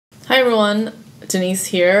Hi everyone, Denise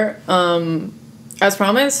here. As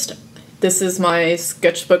promised, this is my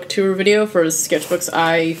sketchbook tour video for sketchbooks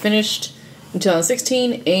I finished in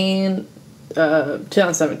 2016 and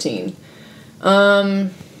 2017.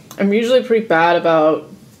 I'm usually pretty bad about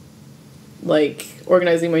like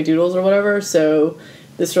organizing my doodles or whatever, so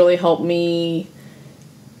this really helped me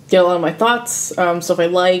get a lot of my thoughts, stuff I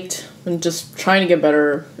liked, and just trying to get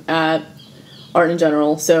better at art in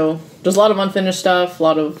general. So there's a lot of unfinished stuff, a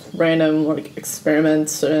lot of random like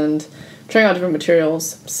experiments, and trying out different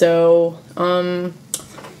materials. So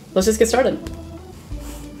let's just get started.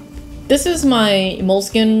 This is my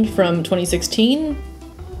Moleskine from 2016.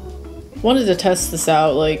 Wanted to test this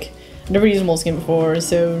out, like I've never used Moleskine before,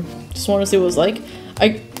 so just wanted to see what it was like.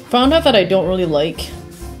 I found out that I don't really like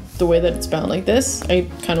the way that it's bound like this. I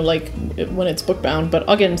kind of like it when it's book bound, but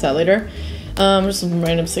I'll get into that later. Just some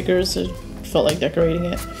random stickers, so felt like decorating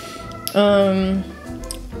it.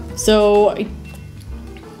 So I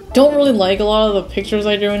don't really like a lot of the pictures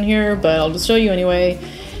I drew in here, but I'll just show you anyway,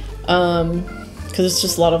 because it's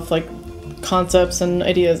just a lot of like concepts and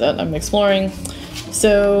ideas that I'm exploring.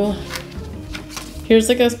 So here's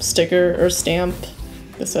like a sticker or stamp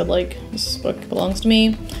that said like this book belongs to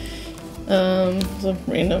me. Some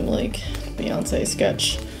random like Beyonce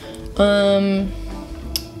sketch.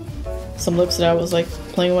 Some lips that I was like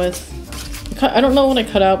playing with. I don't know what I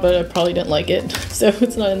cut out, but I probably didn't like it, so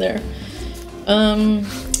it's not in there.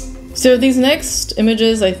 So these next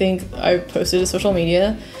images I think I posted to social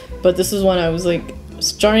media, but this is when I was like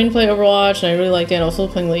starting to play Overwatch and I really liked it, and also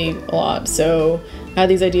playing League a lot, so I had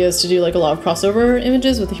these ideas to do like a lot of crossover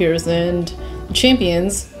images with the heroes and the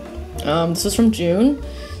champions. This was from June,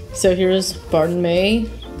 so here's Bard and May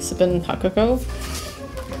sipping hot cocoa.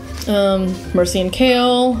 Mercy and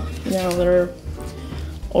Kale, you know, they're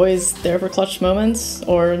always there for clutch moments,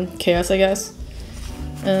 or chaos, I guess.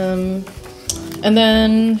 And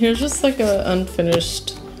then here's just like a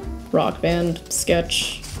unfinished rock band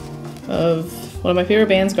sketch of one of my favorite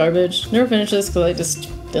bands, Garbage. Never finished this because I just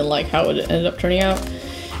didn't like how it ended up turning out.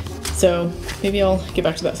 So maybe I'll get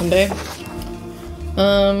back to that someday.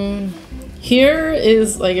 Here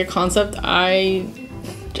is like a concept I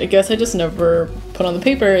guess I just never put on the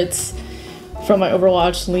paper. It's from my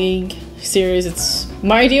Overwatch League series.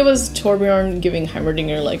 My idea was Torbjorn giving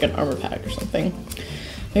Heimerdinger like an armor pack or something.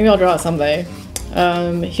 Maybe I'll draw it someday.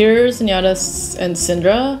 Here's Zenyatta and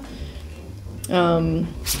Syndra. And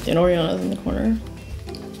Oriana's in the corner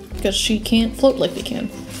because she can't float like they can.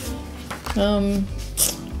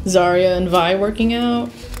 Zarya and Vi working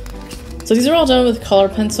out. So these are all done with color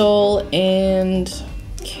pencil, and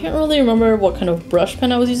can't really remember what kind of brush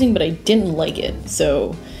pen I was using, but I didn't like it,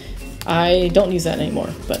 so I don't use that anymore.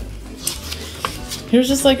 But here's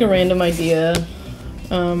just like a random idea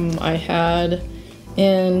I had,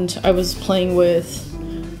 and I was playing with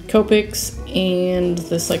Copics and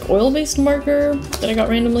this like oil-based marker that I got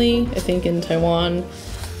randomly, I think in Taiwan.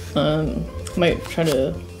 Might try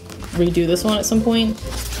to redo this one at some point,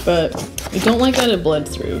 but I don't like that it bled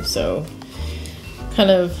through, so kind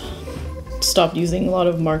of stopped using a lot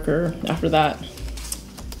of marker after that.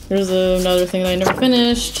 Here's another thing that I never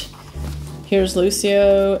finished. Here's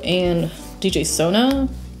Lucio and DJ Sona.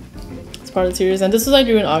 It's part of the series, and this is I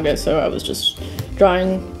drew in August, so I was just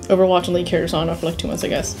drawing Overwatch and League characters on for like 2 months, I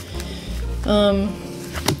guess.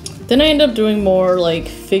 Then I ended up doing more like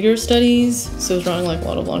figure studies, so I was drawing like a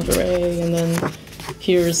lot of lingerie, and then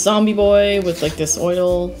here's Zombie Boy with like this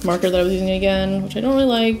oil marker that I was using again, which I don't really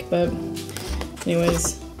like, but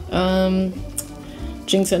anyways.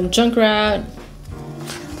 Jinx and Junkrat.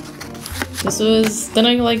 This was, then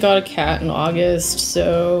I like got a cat in August,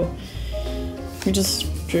 so we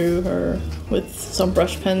just drew her with some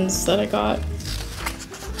brush pens that I got.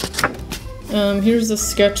 Here's a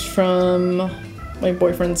sketch from my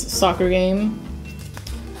boyfriend's soccer game.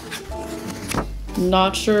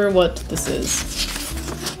 Not sure what this is.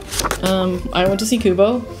 I went to see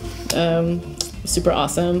Kubo. Super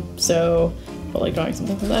awesome, so I felt like drawing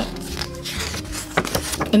something from that.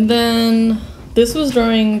 And then this was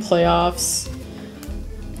during playoffs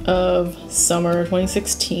of summer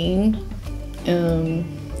 2016.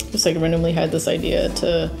 Just like randomly had this idea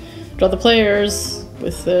to draw the players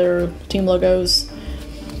with their team logos.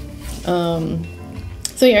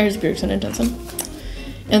 So yeah, here's Bjergsen and Jensen.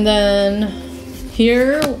 And then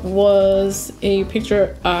here was a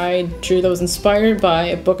picture I drew that was inspired by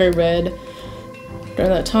a book I read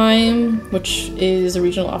during that time, which is A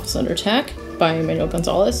Regional Office Under Attack by Manuel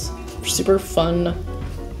Gonzalez. Super fun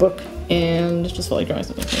book, and just felt like drawing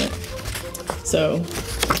something from it. So,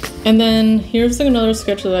 and then here's like another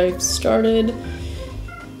sketch that I started.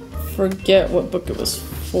 Forget what book it was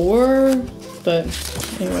before, but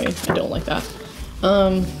anyway, I don't like that.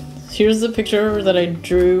 Here's the picture that I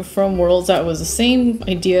drew from Worlds that was the same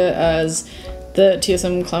idea as the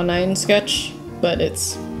TSM Cloud9 sketch, but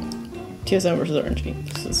it's TSM versus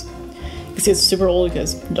RNG. This is, you can see it's super old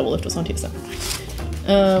because Double Lift was on TSM.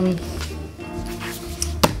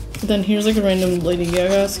 Then here's like a random Lady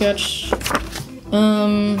Gaga sketch.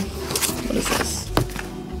 What is this?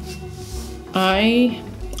 I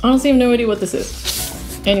honestly have no idea what this is.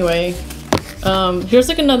 Anyway, here's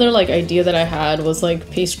like another like idea that I had was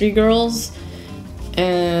like pastry girls,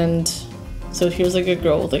 and so here's like a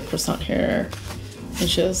girl with like croissant hair, and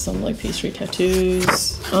she has some like pastry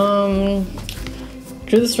tattoos.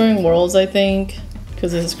 Drew this during Worlds, I think,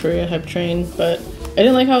 because this is Korea Hype Train, but I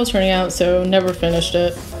didn't like how it was turning out, so never finished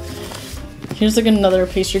it. Here's like another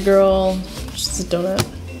pastry girl, just a donut.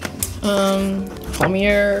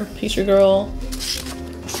 Palmier pastry girl.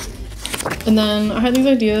 And then I had these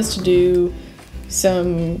ideas to do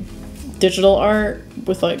some digital art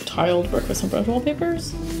with like tiled breakfast and brunch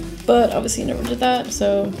wallpapers, but obviously never did that.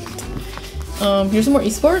 So here's some more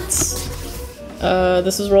esports.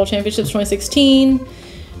 This is World Championships 2016.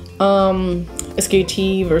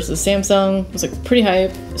 SKT versus Samsung. It was like pretty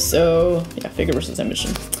hype. So yeah, Figure versus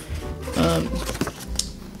Ambition.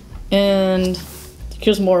 And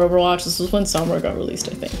here's more Overwatch. This was when Summer got released,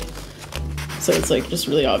 I think. So it's like just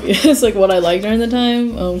really obvious like what I liked during the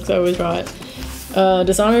time, because I always draw it.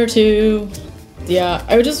 Dishonored 2. Yeah,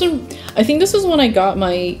 I think this was when I got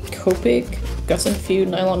my Copic Gus and Feud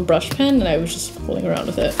nylon brush pen, and I was just fooling around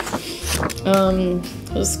with it.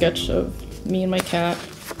 It was a sketch of me and my cat,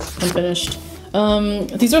 unfinished.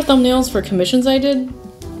 These are thumbnails for commissions I did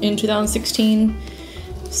in 2016.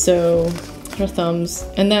 So her thumbs.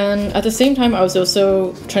 And then at the same time, I was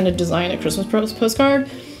also trying to design a Christmas postcard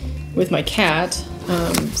with my cat.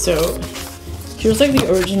 So here's like the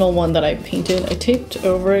original one that I painted. I taped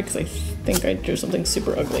over it because I think I drew something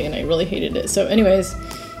super ugly and I really hated it. So anyways,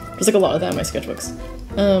 there's like a lot of that in my sketchbooks.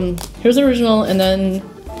 Here's the original, and then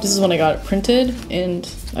this is when I got it printed, and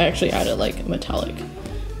I actually added like a metallic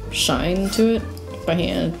shine to it by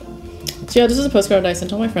hand. So yeah, this is a postcard I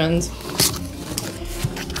sent all my friends.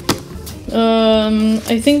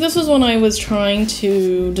 I think this was when I was trying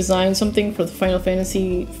to design something for the Final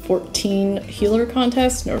Fantasy XIV healer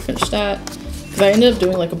contest. Never finished that, because I ended up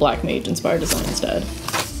doing like a Black Mage inspired design instead.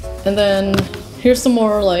 And then here's some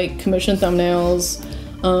more like commission thumbnails.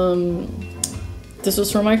 This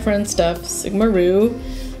was from my friend Steph Sigma Rue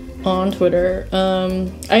on Twitter.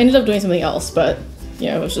 I ended up doing something else, but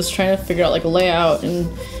yeah, I was just trying to figure out like a layout and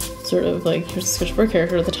sort of like, here's a sketchbook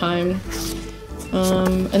character at the time.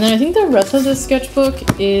 And then I think the rest of this sketchbook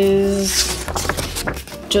is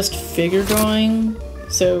just figure drawing.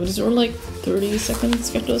 So these were like 30-second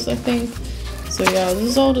sketches, I think. So yeah, this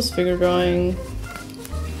is all just figure drawing.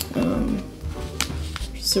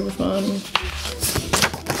 Super fun.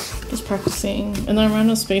 Just practicing. And then I ran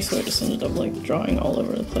out of space, so I just ended up like drawing all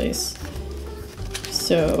over the place.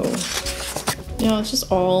 So yeah, it's just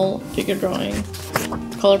all figure drawing.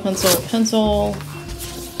 Color pencil, pencil.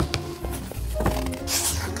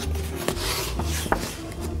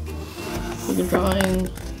 Figure drawing.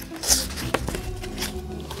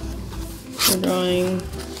 Figure drawing.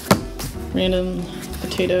 Random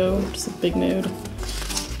potato, just a big node.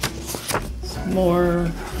 Some more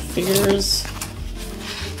figures.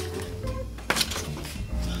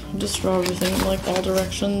 Just draw everything in like all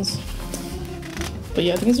directions. But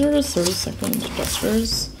yeah, these are just 30-second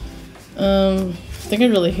gestures. I think I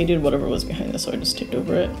really hated whatever was behind this, so I just taped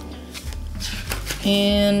over it.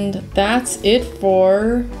 And that's it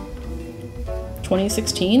for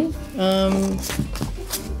 2016.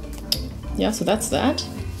 Yeah, so that's that.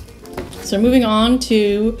 So moving on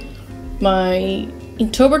to my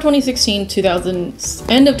October 2016,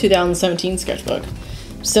 end of 2017 sketchbook.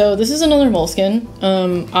 So this is another Moleskine.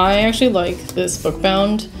 I actually like this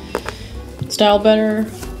book-bound style better.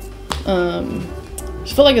 I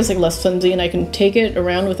feel like it's like less flimsy and I can take it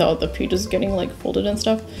around without the pages getting like folded and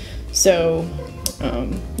stuff. So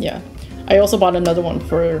yeah, I also bought another one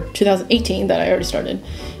for 2018 that I already started.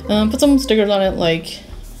 Put some stickers on it like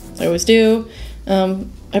I always do.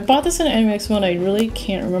 I bought this in Anime Expo and I really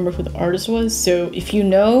can't remember who the artist was, so if you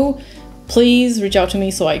know, please reach out to me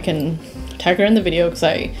so I can tag her in the video, because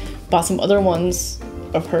I bought some other ones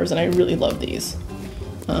of hers and I really love these.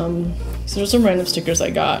 So there's some random stickers I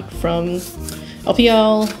got from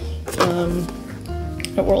LPL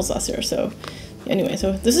at Worlds last year. So anyway,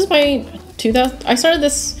 so this is my I started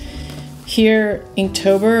this here in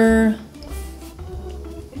October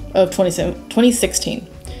of 2016.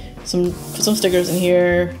 Put some stickers in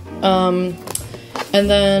here. And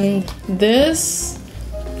then this,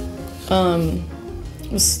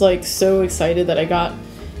 was like so excited that I got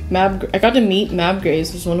to meet Mab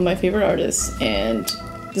Graves, who's one of my favorite artists, and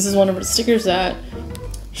this is one of her stickers that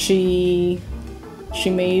she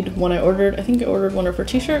made when I ordered, I think I ordered one of her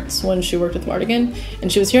t-shirts when she worked with Mardigan,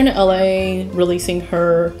 and she was here in LA releasing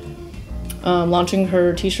her, launching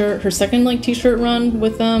her t-shirt, her second like t-shirt run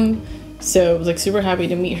with them, so I was like super happy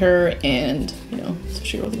to meet her, and you know, so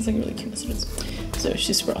she wrote these like really cute messages, so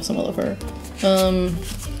she's super awesome, I love her.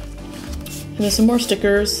 And there's some more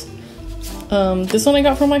stickers. This one I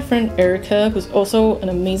got from my friend Erica, who's also an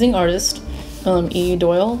amazing artist, E.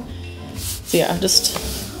 Doyle. So yeah,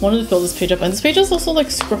 just wanted to fill this page up. And this page is also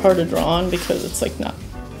like super hard to draw on because it's like not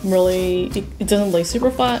really, it doesn't lay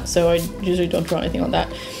super flat, so I usually don't draw anything on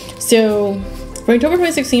that. So for October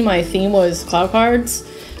 2016, my theme was cloud cards.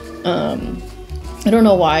 I don't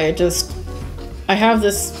know why, I have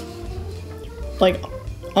this like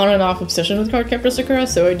on and off obsession with Cardcaptor Sakura,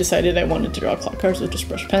 so I decided I wanted to draw cloud cards with just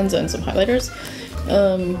brush pens and some highlighters.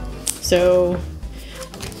 So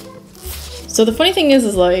the funny thing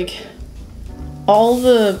is like all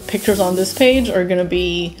the pictures on this page are gonna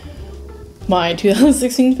be my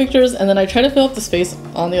 2016 pictures, and then I try to fill up the space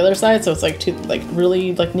on the other side, so it's like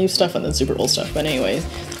really like new stuff and then super old stuff. But anyways,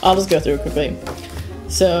 I'll just go through it quickly.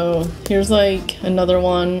 So here's like another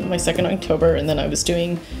one, my second October, and then I was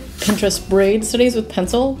doing Pinterest braid studies with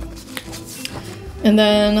pencil. And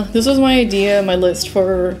then this was my idea, my list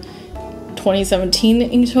for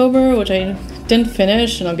 2017 Inktober, which I didn't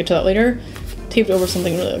finish, and I'll get to that later. Taped over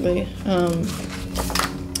something really ugly.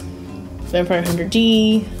 Vampire Hunter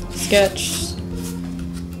D, sketch.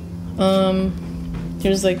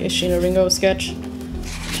 Here's like a Sheena Ringo sketch,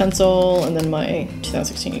 pencil, and then my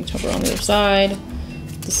 2016 Inktober on the other side.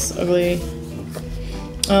 This is ugly.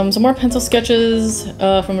 Some more pencil sketches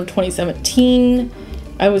from 2017.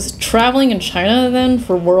 I was traveling in China then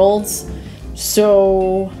for Worlds,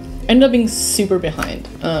 so I ended up being super behind.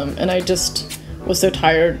 And I just was so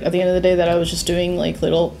tired at the end of the day that I was just doing like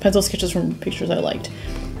little pencil sketches from pictures I liked.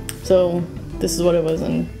 So this is what it was,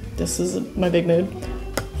 and this is my big mood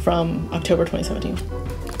from October 2017.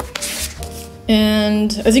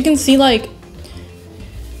 And as you can see, like,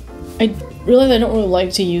 I realized I don't really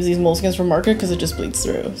like to use these Moleskines for marker because it just bleeds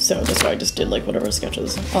through. So that's why I just did like whatever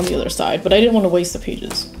sketches on the other side, but I didn't want to waste the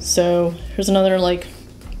pages. So here's another like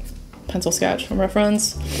pencil sketch from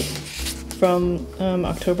reference from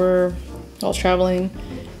October while I was traveling.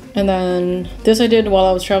 And then this I did while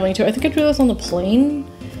I was traveling too. I think I drew this on the plane,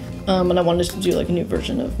 and I wanted to do like a new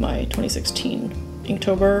version of my 2016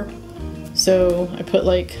 Inktober. So I put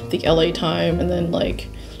like the LA time and then like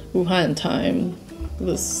Wuhan time. It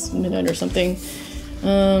was midnight or something.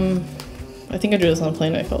 I think I drew this on a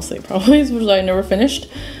plane. I fell asleep probably, which I never finished.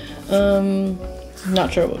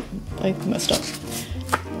 Not sure what I messed up.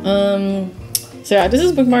 So yeah, this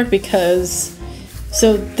is bookmarked because,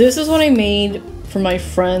 so this is what I made for my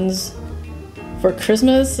friends for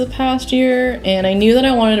Christmas the past year, and I knew that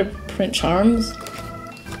I wanted to print charms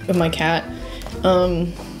of my cat,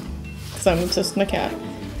 because I'm obsessed with my cat.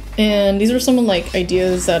 And these were some like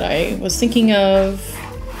ideas that I was thinking of,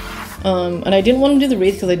 and I didn't want to do the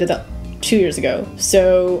wreath because I did that 2 years ago.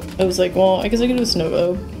 So I was like, well, I guess I could do a snow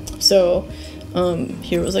globe. So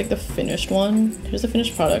here was like the finished one. Here's the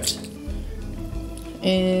finished product.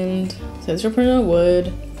 And so these were printed on wood,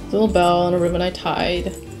 a little bell and a ribbon I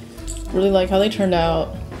tied. Really like how they turned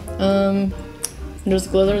out. And there's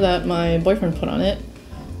glitter that my boyfriend put on it,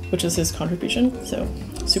 which is his contribution, so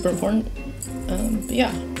super important. But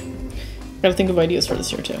yeah, gotta think of ideas for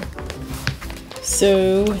this year too.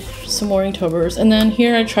 So some more Inktobers, and then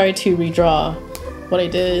here I tried to redraw what I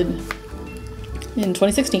did in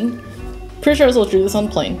 2016. Pretty sure I also drew this on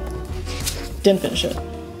the plane. Didn't finish it.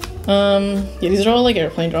 Yeah, these are all like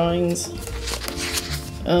airplane drawings.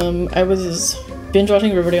 I was binge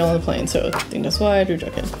watching Riverdale on the plane, so I think that's why I drew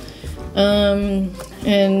Jughead.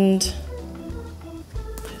 And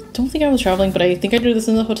I don't think I was traveling, but I think I drew this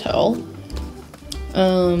in the hotel.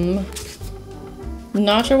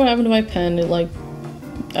 Not sure what happened to my pen. It like,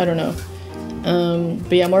 I don't know.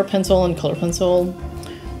 But yeah, more pencil and color pencil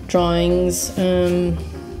drawings.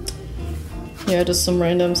 Yeah, just some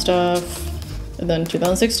random stuff. And then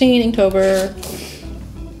 2016 Inktober.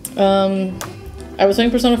 I was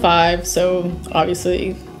doing Persona 5, so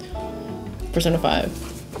obviously Persona 5.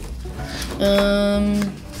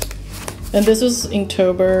 And this was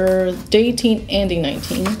Inktober, day 18 and day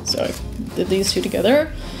 19, so I did these two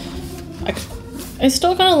together. I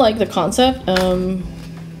still kind of like the concept.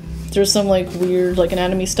 There's some like weird like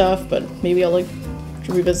anatomy stuff, but maybe I'll like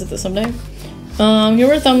revisit this someday. Here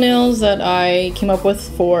were thumbnails that I came up with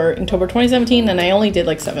for October 2017, and I only did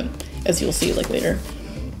like 7, as you'll see like later.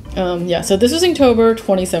 Yeah, so this was October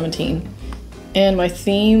 2017, and my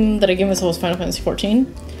theme that I gave myself was Final Fantasy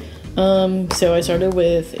 14. So I started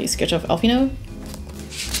with a sketch of Alfino.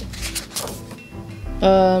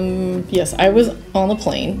 Yes, I was on the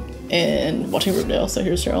plane and watching Riverdale, so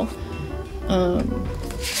here's Cheryl.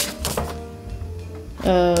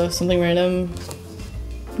 Something random.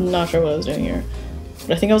 Not sure what I was doing here,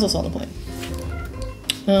 but I think I was also on the plane.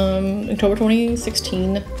 October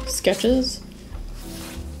 2016 sketches.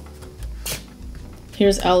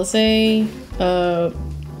 Here's Alice A.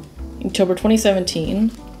 October 2017.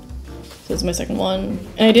 So this is my second one.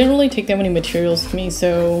 And I didn't really take that many materials with me,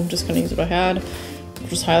 so just kind of used what I had.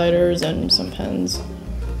 Just highlighters and some pens.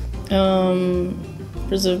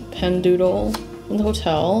 There's a pen doodle in the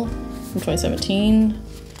hotel from 2017.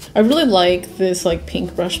 I really like this like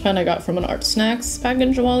pink brush pen I got from an Art Snacks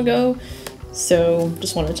package a while ago. So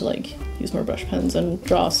just wanted to like use more brush pens and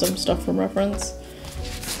draw some stuff from reference.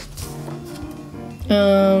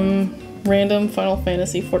 Random Final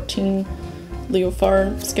Fantasy 14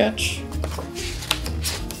 Leofar sketch.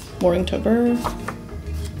 More Inktober.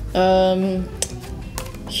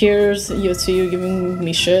 Here's Yotsuyu giving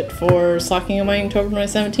me shit for slacking on my Inktober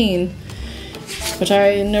 2017, which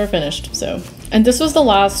I never finished, so. And this was the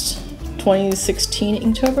last 2016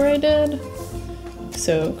 Inktober I did,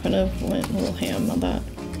 so kind of went a little ham on that.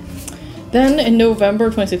 Then in November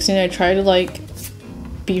 2016, I tried to like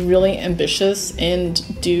be really ambitious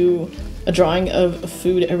and do a drawing of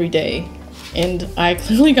food every day, and I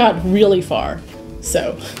clearly got really far,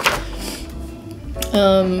 so.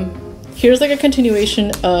 Here's like a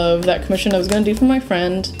continuation of that commission I was gonna do for my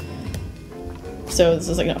friend. So this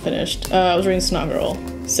is like not finished. I was reading Snot Girl.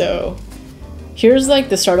 So here's like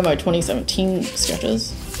the start of my 2017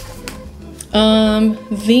 sketches.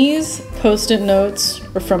 These post-it notes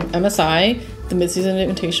are from MSI, the Mid-Season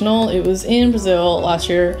Invitational. It was in Brazil last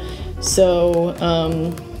year. So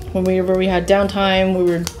whenever we had downtime, we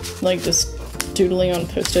were like just doodling on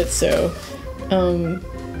post-its. So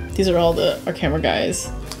these are all our camera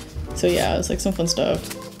guys. So yeah, it's like some fun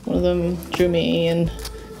stuff. One of them drew me, and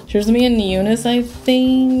here's me and Eunice, I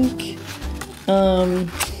think.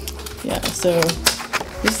 Yeah, so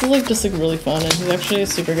this is like just like really fun, and he's actually a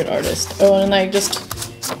super good artist. Oh, and I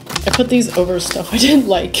put these over stuff I didn't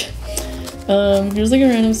like. Here's like a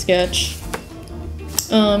random sketch.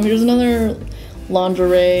 Here's another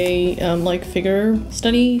lingerie like figure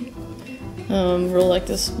study. Really like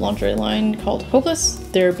this lingerie line called Hopeless.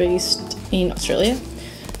 They're based in Australia.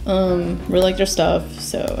 Really like their stuff,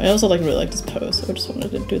 so I also like really like this pose, so I just wanted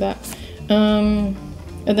to do that. And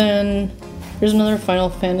then here's another Final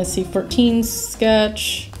Fantasy 14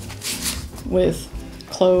 sketch with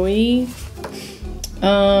Chloe.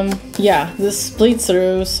 Yeah, this bleeds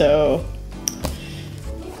through, so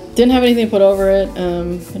didn't have anything to put over it.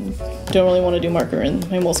 And don't really want to do marker in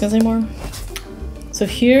my Moleskines anymore. So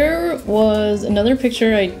here was another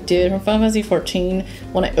picture I did from Final Fantasy 14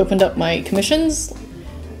 when I opened up my commissions.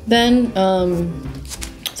 Then,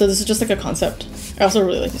 so this is just like a concept. I also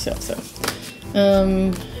really like this also.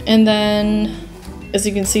 And then, as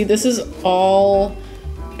you can see, this is all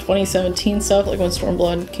 2017 stuff, like when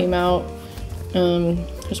Stormblood came out.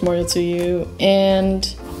 There's more Yotsuyu, and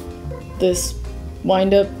this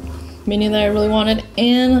wind-up minion that I really wanted,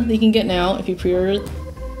 and you can get now if you pre-order the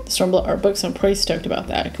Stormblood art book, so I'm pretty stoked about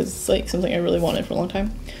that, because it's like something I really wanted for a long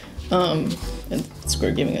time. And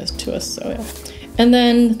Square giving it to us, so yeah. And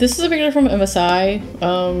then this is a picture from MSI.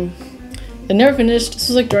 I never finished. This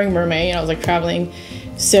was like during Mermaid, and I was like traveling.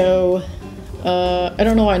 So I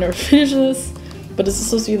don't know why I never finished this, but this is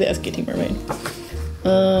supposed to be the SKT Mermaid.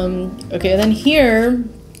 Okay, and then here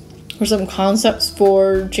were some concepts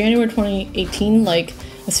for January 2018, like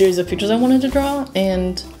a series of pictures I wanted to draw,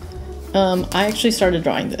 and I actually started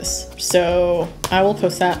drawing this. So I will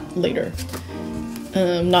post that later.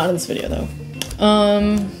 Not in this video though.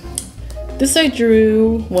 This I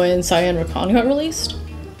drew when Cyan Rakan got released.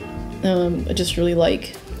 I just really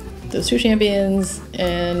like those two champions,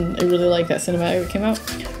 and I really like that cinematic that came out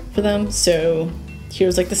for them. So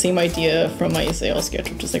here's like the same idea from my ASL sketch,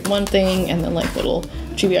 which is like one thing, and then like little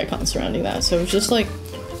chibi icons surrounding that. So it's just like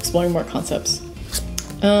exploring more concepts.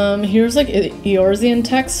 Here's like Eorzean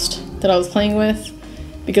text that I was playing with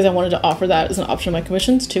because I wanted to offer that as an option in my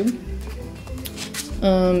commissions too.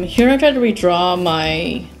 Here I tried to redraw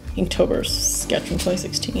my Inktober sketch from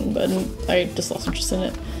 2016, but I just lost interest in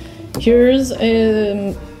it. Here's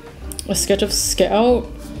a sketch of Scout.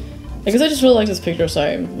 I guess I just really liked this picture, so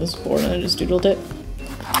I was bored and I just doodled it.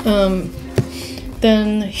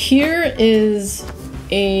 Then here is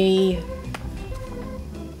a,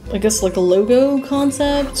 I guess like a logo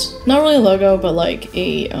concept. Not really a logo, but like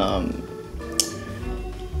a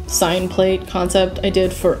sign plate concept I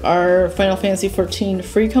did for our Final Fantasy XIV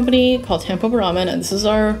free company called Tampa Ramen, and this is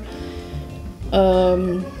our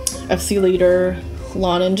FC leader,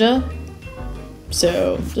 Law Ninja.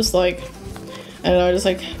 So just like, I don't know, I just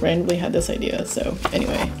like randomly had this idea. So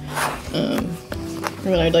anyway, and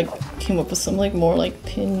then I like came up with some like more like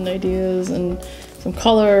pin ideas and some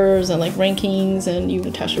colors and like rankings, and you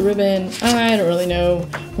attach a ribbon. I don't really know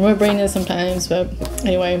where my brain is sometimes, but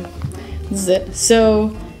anyway, this is it.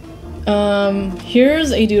 So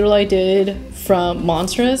here's a doodle I did from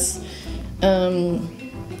Monstrous,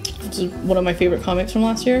 which is one of my favorite comics from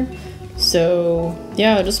last year. So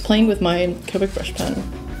yeah, just playing with my Copic brush pen.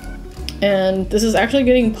 And this is actually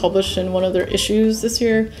getting published in one of their issues this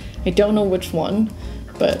year. I don't know which one,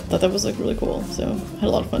 but I thought that was like really cool. So I had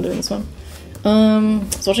a lot of fun doing this one. I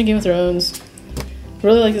was watching Game of Thrones.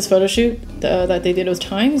 Really like this photo shoot that they did with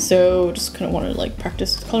time, so just kind of wanted to like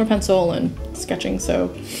practice color pencil and sketching.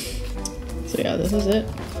 So yeah, this is it.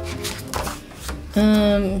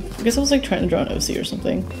 I guess I was like trying to draw an OC or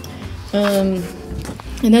something. And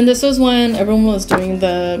then this was when everyone was doing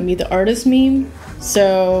the Meet the Artist meme.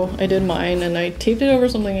 So I did mine and I taped it over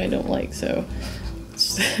something I don't like. So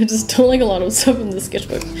I just don't like a lot of stuff in the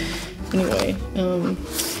sketchbook. Anyway,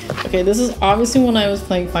 okay, this is obviously when I was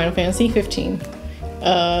playing Final Fantasy 15.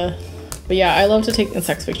 But yeah, I love to take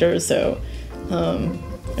insect pictures. So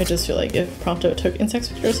I just feel like if Prompto took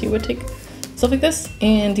insect pictures, he would take stuff like this.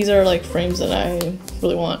 And these are like frames that I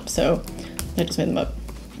really want. So I just made them up.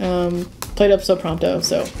 Played episode Prompto,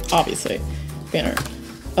 so obviously banner.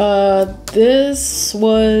 This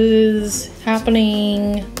was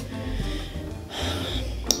happening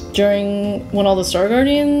during when all the Star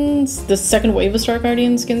Guardians, the second wave of Star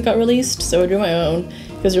Guardian skins got released, so I drew my own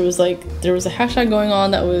because there was a hashtag going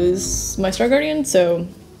on that was my Star Guardian, so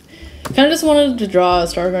kind of just wanted to draw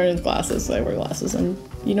Star Guardian's glasses, so I wear glasses, and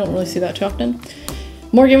you don't really see that too often.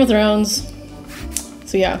 More Game of Thrones.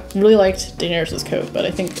 So yeah, really liked Daenerys' coat, but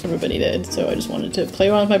I think everybody did, so I just wanted to play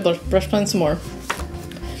around with my brush pen some more.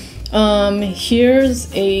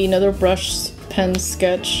 Here's another brush pen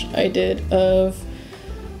sketch I did of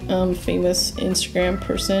famous Instagram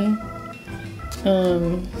person.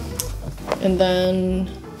 And then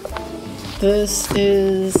this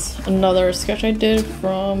is another sketch I did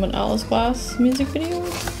from an Alice Glass music video.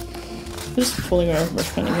 Just fooling around with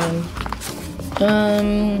brush pen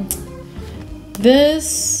again.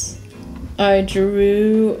 This I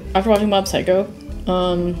drew after watching Mob Psycho.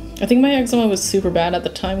 I think my eczema was super bad at the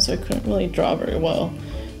time, so I couldn't really draw very well.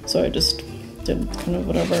 So I just did kind of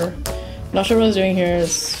whatever. Not sure what I was doing here.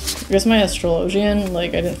 It's, I guess my Astrologian,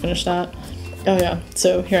 like I didn't finish that. Oh yeah,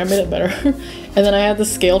 so here I made it better. And then I had the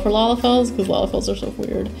scale for Lalafels, because Lalafels are so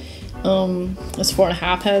weird. It's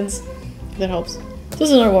 4.5 heads. That helps. This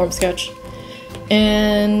is another warm sketch.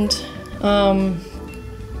 And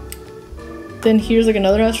then here's like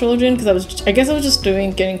another Astrologian, because I guess I was just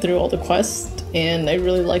getting through all the quests, and I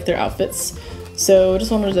really like their outfits. So I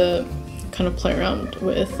just wanted to kind of play around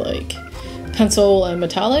with like pencil and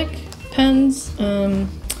metallic pens.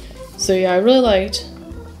 So yeah, I really liked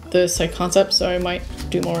this like concept, so I might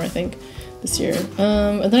do more, I think, this year.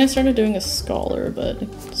 And then I started doing a scholar, but I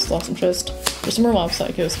just lost interest. There's some more Mob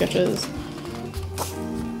Psycho sketches.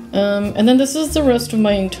 And then this is the rest of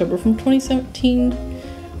my Inktober from 2017.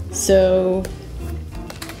 So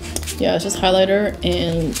yeah, it's just highlighter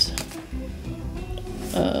and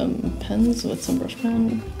pens with some brush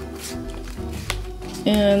pen.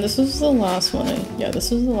 And this was the last one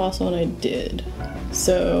this was the last one I did.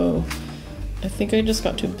 So I think I just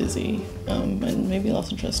got too busy and maybe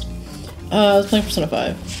lost interest. I was playing Persona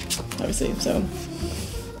 5, obviously, so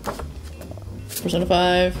Persona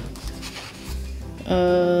 5.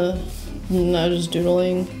 I was just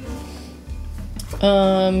doodling.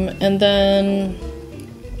 And then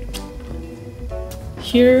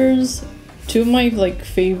here's two of my like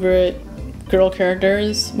favorite girl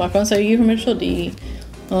characters, Mako and Saigi from Initial D.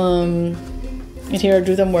 And here I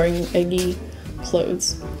drew them wearing eggy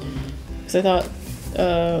clothes because I thought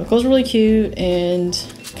clothes were really cute and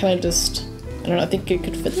kind of just, I don't know, I think it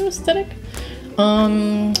could fit the aesthetic.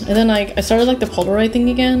 And then I started like the Polaroid thing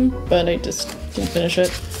again, but I just didn't finish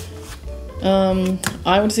it.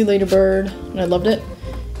 I went to see Ladybird and I loved it.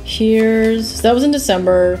 That was in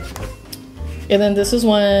December. And then this is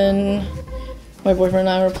when my boyfriend and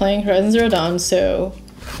I were playing Horizon Zero Dawn, so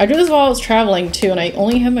I drew this while I was traveling too, and I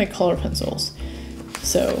only have my color pencils.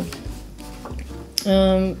 So,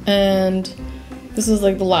 and this is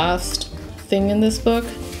like the last thing in this book.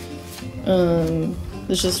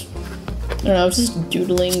 It's just, I don't know, I was just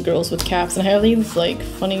doodling girls with caps, and I have these like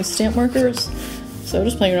funny stamp markers, so I'm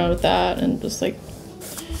just playing around with that, and just like,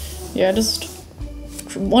 yeah, I just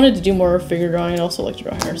wanted to do more figure drawing. I also like to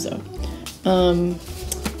draw hair, so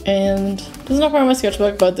and this is not part of my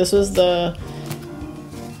sketchbook, but this was the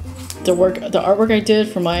artwork I did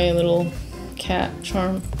for my little cat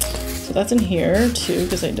charm, so that's in here too,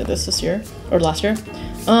 because I did this year or last year.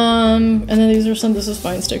 And then these are some This Is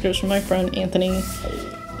Fine stickers from my friend Anthony,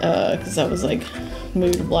 because that was like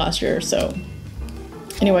moved last year. So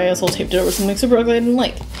anyway, I also taped it over something super ugly I didn't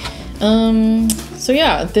like. So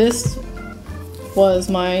yeah, this was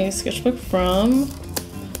my sketchbook from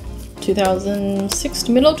 2006,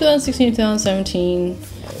 middle of 2016 to 2017.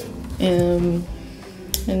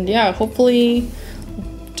 And yeah, hopefully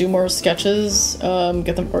do more sketches,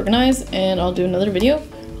 get them organized, and I'll do another video.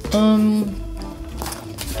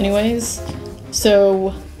 Anyways,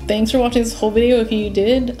 so thanks for watching this whole video if you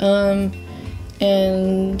did, and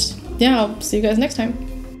yeah, I'll see you guys next time.